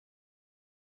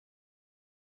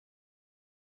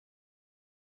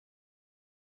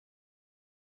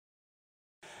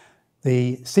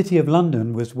The City of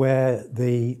London was where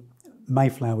the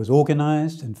Mayflower was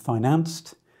organised and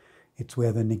financed. It's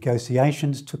where the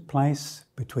negotiations took place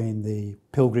between the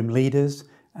pilgrim leaders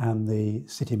and the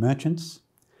city merchants.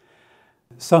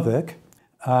 Southwark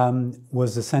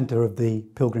was the centre of the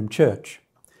Pilgrim Church.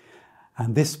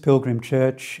 And this Pilgrim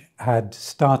Church had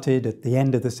started at the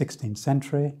end of the 16th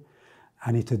century,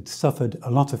 and it had suffered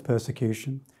a lot of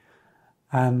persecution.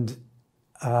 And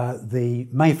the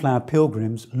Mayflower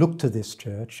Pilgrims looked to this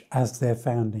church as their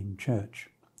founding church.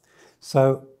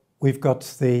 So we've got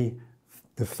the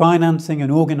financing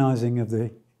and organising of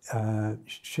the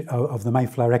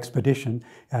Mayflower expedition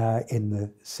in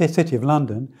the City of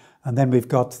London, and then we've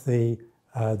got the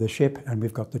ship and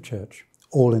we've got the church,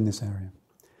 all in this area.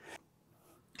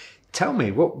 Tell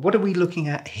me, what are we looking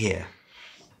at here?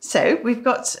 So we've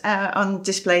got on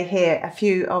display here a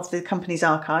few of the company's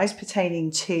archives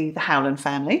pertaining to the Howland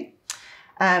family.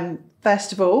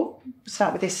 First of all,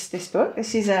 start with this book.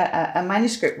 This is a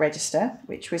manuscript register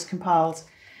which was compiled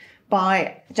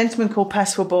by a gentleman called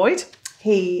Percival Boyd.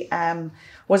 He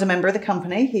was a member of the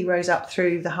company. He rose up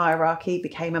through the hierarchy,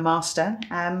 became a master.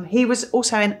 He was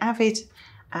also an avid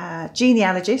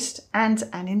genealogist and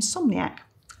an insomniac.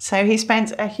 So he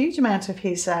spent a huge amount of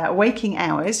his waking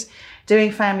hours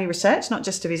doing family research, not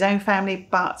just of his own family,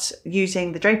 but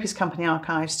using the Drapers Company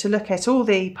archives to look at all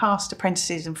the past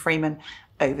apprentices and freemen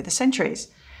over the centuries.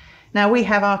 Now, we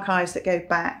have archives that go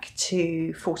back to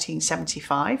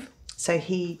 1475. So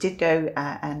he did go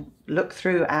and look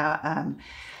through our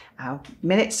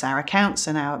minutes, our accounts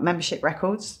and our membership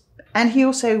records. And he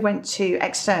also went to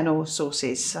external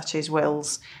sources such as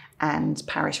wills and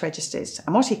parish registers.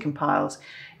 And what he compiled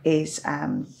is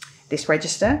this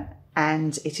register,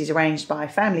 and it is arranged by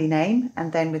family name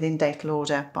and then within datal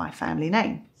order by family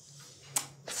name.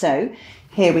 So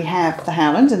here we have the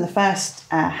Howland, and the first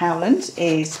Howland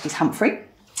is Humphrey.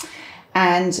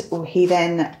 And he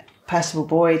then, Percival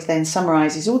Boyd, then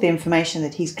summarises all the information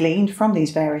that he's gleaned from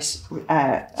these various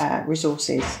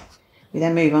resources. We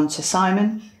then move on to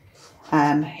Simon,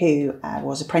 who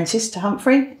was apprenticed to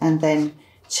Humphrey, and then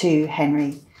to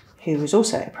Henry, who was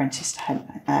also apprenticed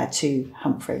to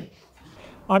Humphrey.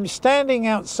 I'm standing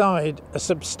outside a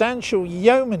substantial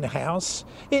yeoman house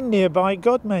in nearby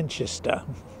Godmanchester.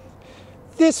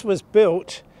 This was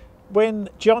built when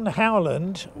John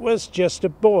Howland was just a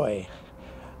boy.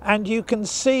 And you can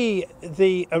see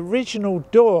the original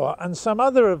door and some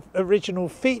other original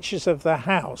features of the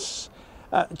house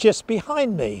just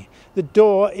behind me. The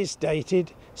door is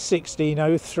dated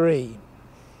 1603.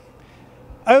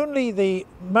 Only the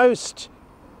most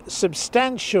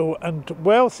substantial and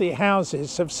wealthy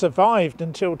houses have survived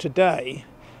until today.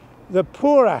 The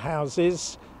poorer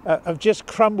houses have just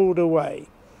crumbled away.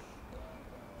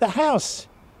 The house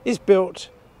is built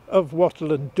of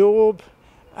wattle and daub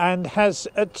and has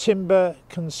a timber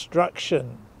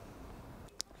construction.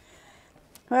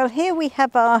 Well, here we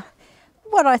have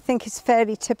what I think is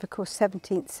fairly typical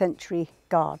 17th century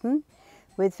garden,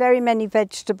 with very many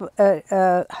herbs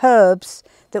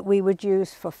that we would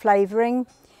use for flavouring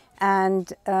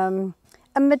and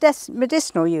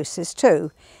medicinal uses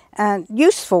too, and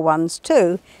useful ones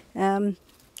too.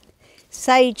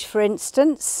 Sage, for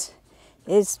instance,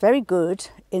 is very good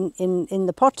in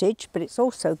the pottage, but it's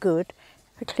also good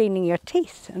for cleaning your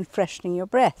teeth and freshening your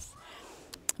breath.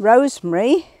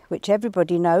 Rosemary, which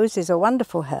everybody knows is a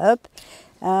wonderful herb,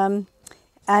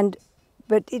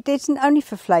 but it isn't only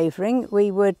for flavouring. We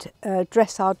would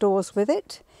dress our doors with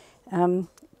it and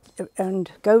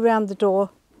go round the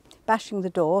door, bashing the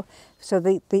door, so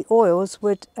the oils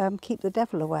would keep the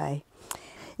devil away.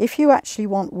 If you actually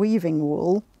want weaving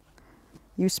wool,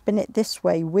 you spin it this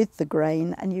way with the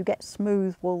grain and you get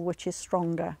smooth wool which is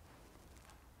stronger.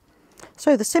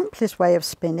 So the simplest way of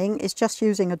spinning is just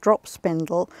using a drop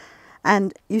spindle,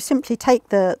 and you simply take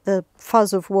the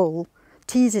fuzz of wool,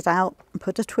 tease it out and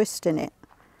put a twist in it.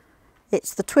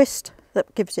 It's the twist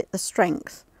that gives it the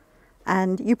strength,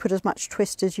 and you put as much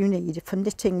twist as you need. For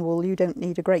knitting wool you don't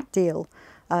need a great deal.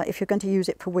 If you're going to use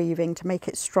it for weaving to make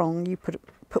it strong, you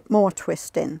put more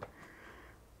twist in.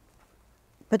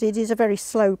 But it is a very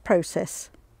slow process.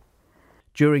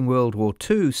 During World War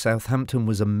II, Southampton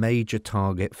was a major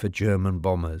target for German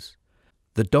bombers.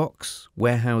 The docks,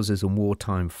 warehouses and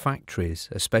wartime factories,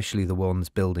 especially the ones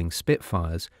building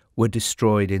Spitfires, were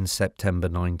destroyed in September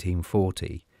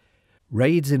 1940.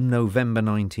 Raids in November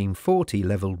 1940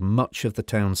 levelled much of the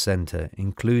town centre,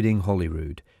 including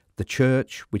Holyrood, the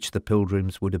church which the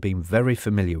Pilgrims would have been very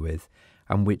familiar with,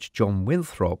 and which John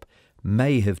Winthrop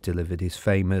may have delivered his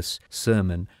famous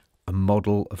sermon, A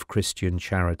Model of Christian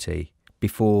Charity,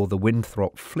 before the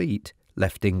Winthrop fleet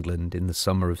left England in the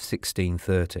summer of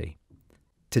 1630.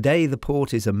 Today the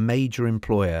port is a major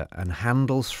employer and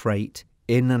handles freight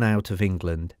in and out of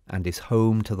England and is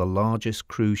home to the largest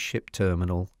cruise ship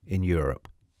terminal in Europe.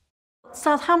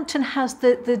 Southampton has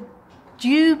the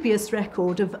dubious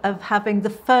record of having the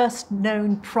first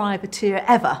known privateer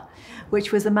ever,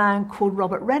 which was a man called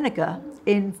Robert Renegar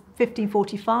in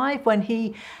 1545, when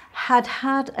he had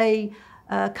a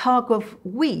cargo of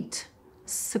wheat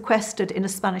sequestered in a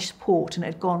Spanish port and it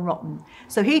had gone rotten.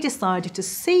 So he decided to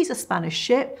seize a Spanish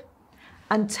ship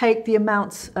and take the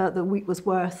amounts the wheat was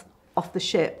worth off the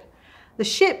ship. The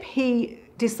ship he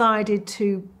decided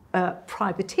to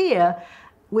privateer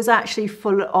was actually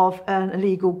full of an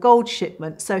illegal gold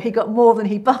shipment, so he got more than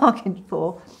he bargained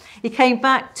for. He came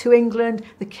back to England.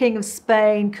 The King of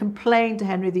Spain complained to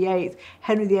Henry VIII.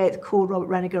 Henry VIII called Robert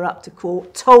Renegar up to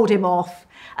court, told him off,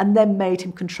 and then made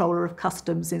him controller of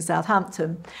customs in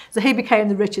Southampton. So he became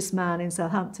the richest man in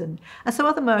Southampton. And so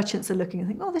other merchants are looking and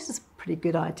think, oh, this is a pretty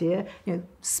good idea. You know,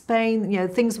 Spain, you know,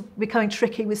 things are becoming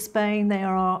tricky with Spain. They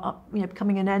are, you know,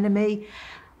 becoming an enemy.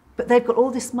 But they've got all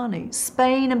this money.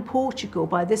 Spain and Portugal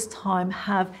by this time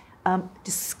have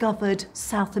discovered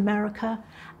South America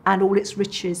and all its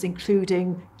riches,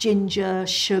 including ginger,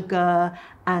 sugar,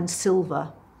 and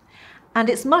silver. And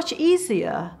it's much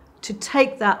easier to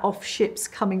take that off ships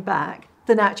coming back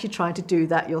than actually trying to do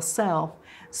that yourself.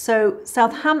 So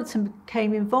Southampton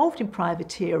became involved in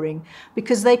privateering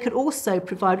because they could also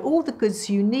provide all the goods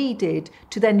you needed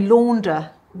to then launder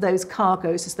those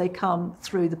cargoes as they come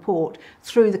through the port,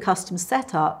 through the customs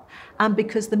setup, and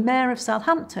because the mayor of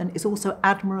Southampton is also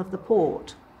admiral of the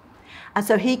port. And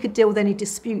so he could deal with any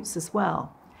disputes as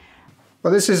well.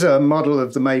 Well, this is a model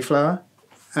of the Mayflower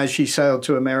as she sailed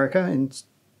to America in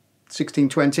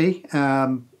 1620.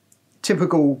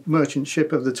 Typical merchant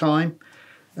ship of the time,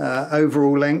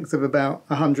 overall length of about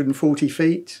 140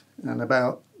 feet and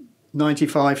about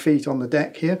 95 feet on the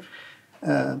deck here.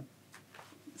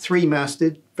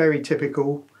 Three-masted, very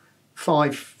typical,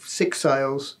 5-6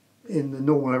 sails in the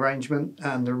normal arrangement,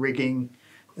 and the rigging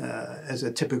as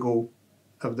a typical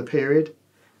of the period.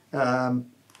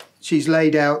 She's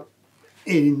laid out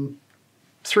in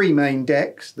 3 main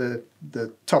decks. The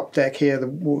top deck here,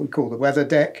 what we call the weather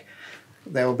deck.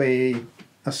 There'll be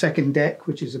a second deck,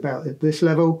 which is about at this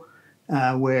level,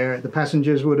 where the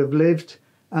passengers would have lived,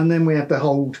 and then we have the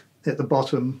hold at the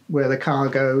bottom where the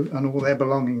cargo and all their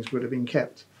belongings would have been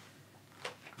kept.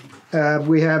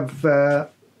 We have the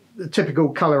typical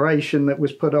coloration that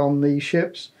was put on these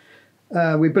ships.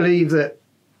 We believe that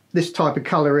this type of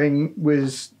colouring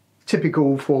was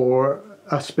typical for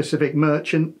a specific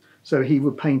merchant, so he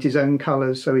would paint his own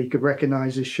colours so he could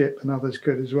recognise his ship, and others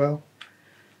could as well.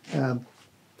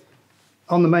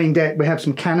 On the main deck we have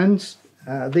some cannons.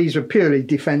 These are purely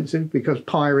defensive because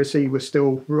piracy was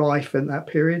still rife in that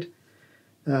period.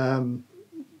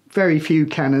 Very few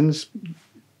cannons.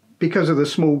 Because of the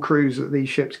small crews that these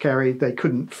ships carried, they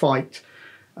couldn't fight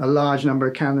a large number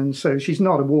of cannons, so she's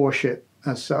not a warship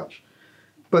as such.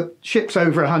 But ships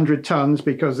over 100 tons,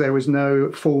 because there was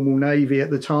no formal navy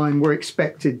at the time, were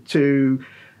expected to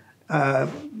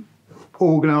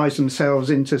organise themselves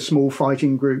into small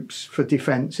fighting groups for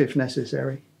defence if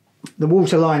necessary. The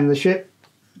waterline of the ship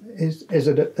is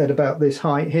at about this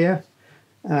height here.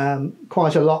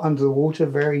 Quite a lot under the water,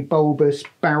 very bulbous,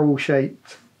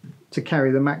 barrel-shaped to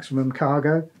carry the maximum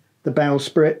cargo. The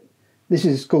bowsprit, this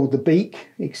is called the beak,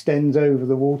 extends over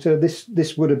the water.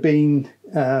 This would have been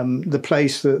the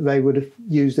place that they would have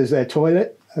used as their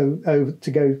toilet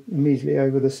to go immediately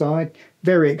over the side.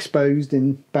 Very exposed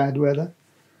in bad weather.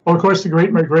 Well, of course, the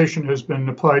Great Migration has been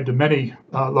applied to many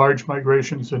large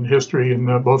migrations in history,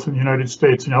 both in the United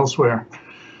States and elsewhere.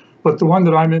 But the one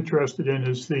that I'm interested in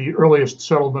is the earliest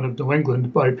settlement of New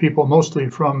England by people mostly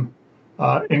from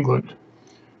England.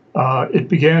 It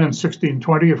began in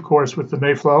 1620, of course, with the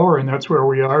Mayflower, and that's where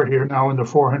we are here now in the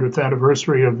 400th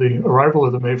anniversary of the arrival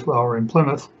of the Mayflower in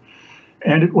Plymouth.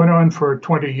 And it went on for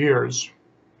 20 years.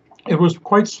 It was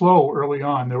quite slow early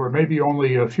on. There were maybe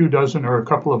only a few dozen or a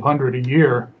couple of hundred a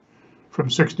year from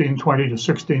 1620 to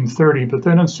 1630. But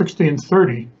then in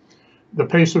 1630, the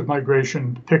pace of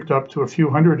migration picked up to a few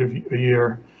hundred a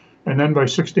year. And then by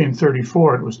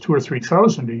 1634, it was 2,000 or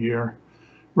 3,000 a year,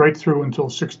 right through until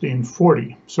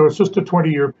 1640. So it's just a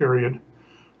 20-year period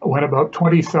when about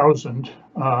 20,000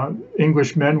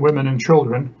 English men, women, and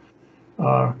children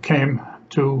came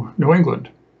to New England.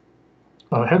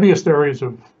 Heaviest areas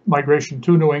of migration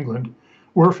to New England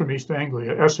were from East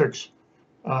Anglia, Essex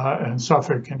and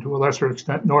Suffolk, and to a lesser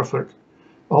extent Norfolk,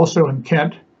 also in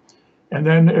Kent. And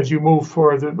then as you move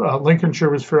forward, Lincolnshire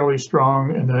was fairly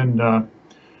strong, and then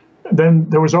Then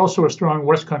there was also a strong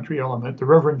West Country element. The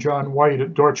Reverend John White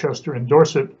at Dorchester in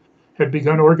Dorset had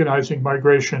begun organizing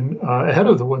migration ahead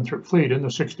of the Winthrop fleet in the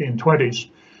 1620s.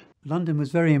 London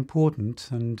was very important,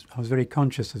 and I was very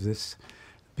conscious of this,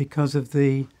 because of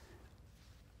the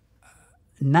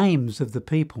names of the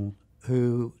people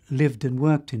who lived and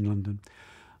worked in London.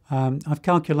 I've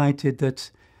calculated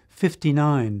that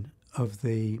 59 of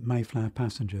the Mayflower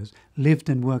passengers lived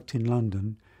and worked in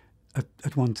London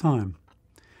at one time.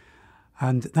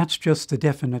 And that's just the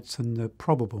definites and the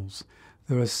probables.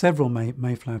 There are several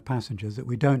Mayflower passengers that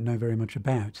we don't know very much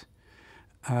about,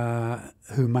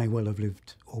 who may well have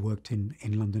lived or worked in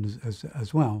London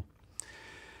as well.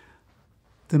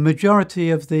 The majority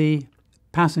of the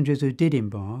passengers who did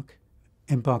embarked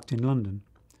in London.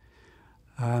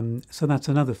 So that's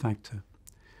another factor.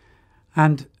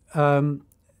 And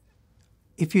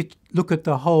if you look at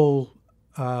the whole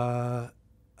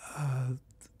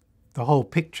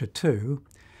picture too,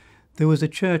 there was a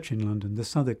church in London, the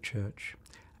Southwark Church,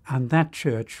 and that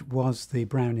church was the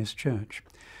Brownist church.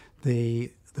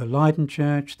 The Leiden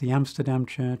Church, the Amsterdam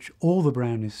Church, all the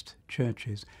Brownist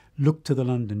churches looked to the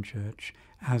London Church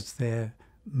as their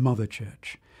mother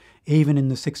church. Even in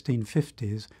the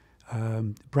 1650s,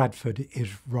 Bradford is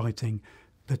writing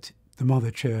that the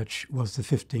mother church was the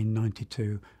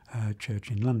 1592 church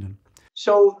in London.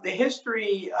 So the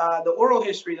history, the oral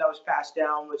history that was passed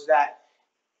down was that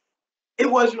it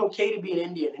wasn't okay to be an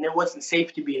Indian and it wasn't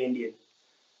safe to be an Indian.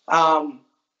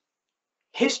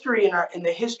 History in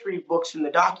the history books and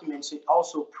the documents, it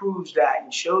also proves that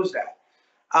and shows that.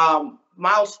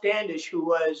 Miles Standish, who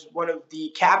was one of the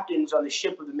captains on the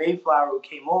ship of the Mayflower who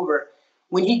came over,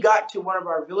 when he got to one of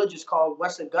our villages called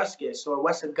Massachusett, or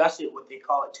Massachusett, what they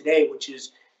call it today, which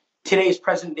is today's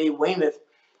present-day Weymouth,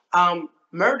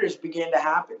 murders began to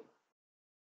happen.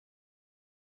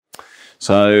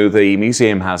 So the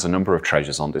museum has a number of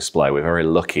treasures on display. We're very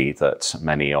lucky that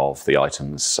many of the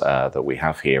items that we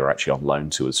have here are actually on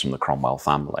loan to us from the Cromwell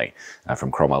family,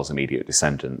 from Cromwell's immediate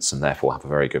descendants, and therefore have a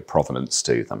very good provenance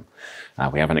to them.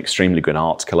 We have an extremely good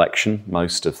art collection.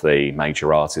 Most of the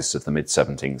major artists of the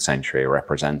mid-17th century are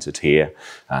represented here,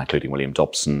 including William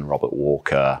Dobson, Robert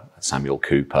Walker, Samuel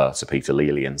Cooper, Sir Peter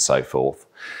Lely, and so forth.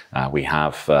 We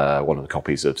have one of the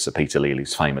copies of Sir Peter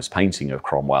Lely's famous painting of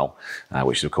Cromwell,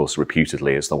 which of course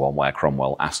reputedly is the one where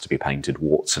Cromwell asked to be painted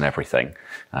warts and everything.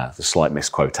 The slight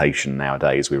misquotation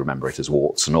nowadays, we remember it as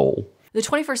warts and all. The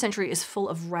 21st century is full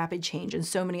of rapid change and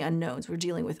so many unknowns. We're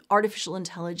dealing with artificial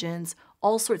intelligence,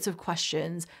 all sorts of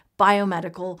questions,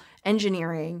 biomedical,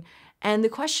 engineering. And the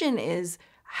question is,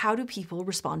 how do people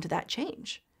respond to that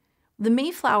change? The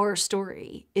Mayflower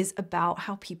story is about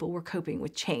how people were coping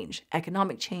with change,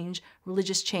 economic change,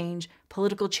 religious change,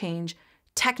 political change,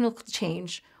 technical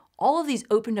change. All of these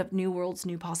opened up new worlds,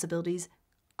 new possibilities,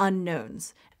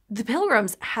 unknowns. The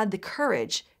Pilgrims had the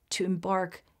courage to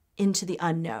embark into the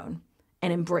unknown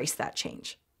and embrace that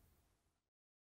change.